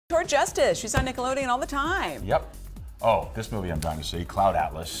Toward Justice. She's on Nickelodeon all the time. Yep. Oh, this movie I'm trying to see, Cloud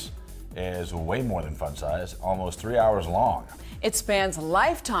Atlas, is way more than fun size, almost 3 hours long. It spans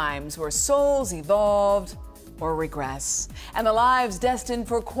lifetimes where souls evolved or regress, and the lives destined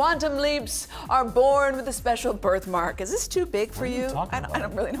for quantum leaps are born with a special birthmark. Is this too big for you? I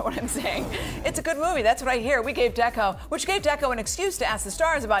don't really know what I'm saying. It's a good movie, that's what I hear. Which gave Deco an excuse to ask the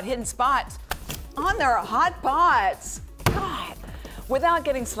stars about hidden spots on their hot pots. God, without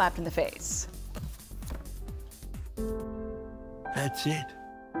getting slapped in the face. That's it.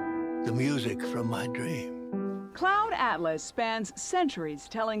 The music from my dream. Cloud Atlas spans centuries,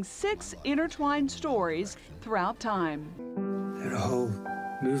 telling 6 intertwined stories throughout time. There are whole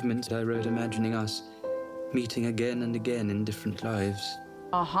movements I wrote imagining us meeting again and again in different lives.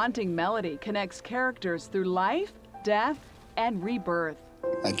 A haunting melody connects characters through life, death, and rebirth.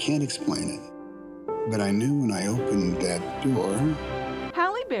 I can't explain it, but I knew when I opened that door.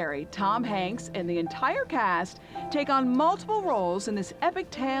 Halle Berry, Tom Hanks, and the entire cast take on multiple roles in this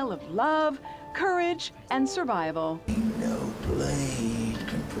epic tale of love, courage, and survival. No blade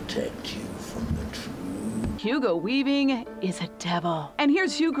can protect you from the truth. Hugo Weaving is a devil. And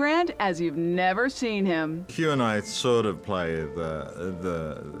here's Hugh Grant as you've never seen him. Hugh and I sort of play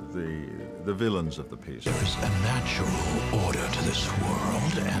the villains of the piece. There's a natural order to this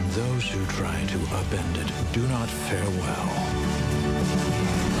world, and those who try to upend it do not fare well.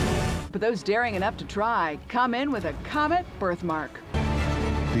 But those daring enough to try come in with a comet birthmark.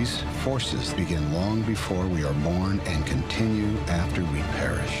 These forces begin long before we are born and continue after we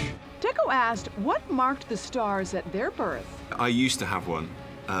perish. Deco asked what marked the stars at their birth. I used to have one.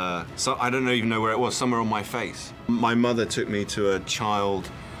 So I don't even know where it was, somewhere on my face. My mother took me to a child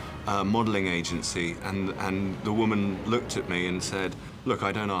modeling agency, and the woman looked at me and said, "Look,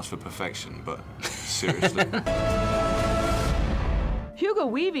 I don't ask for perfection, but seriously." Hugo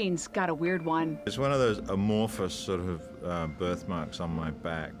Weaving's got a weird one. It's one of those amorphous sort of birthmarks on my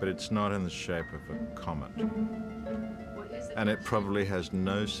back, but it's not in the shape of a comet. And it probably has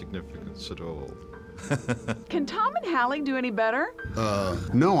no significance at all. Can Tom and Halle do any better?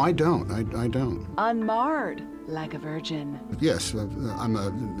 No, I don't. I don't. Unmarred, like a virgin. Yes, I'm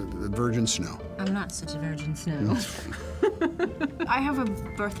a virgin snow. I'm not such a virgin snow. I have a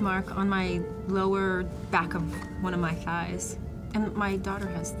birthmark on my lower back of one of my thighs. And my daughter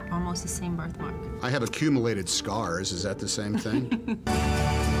has almost the same birthmark. I have accumulated scars. Is that the same thing?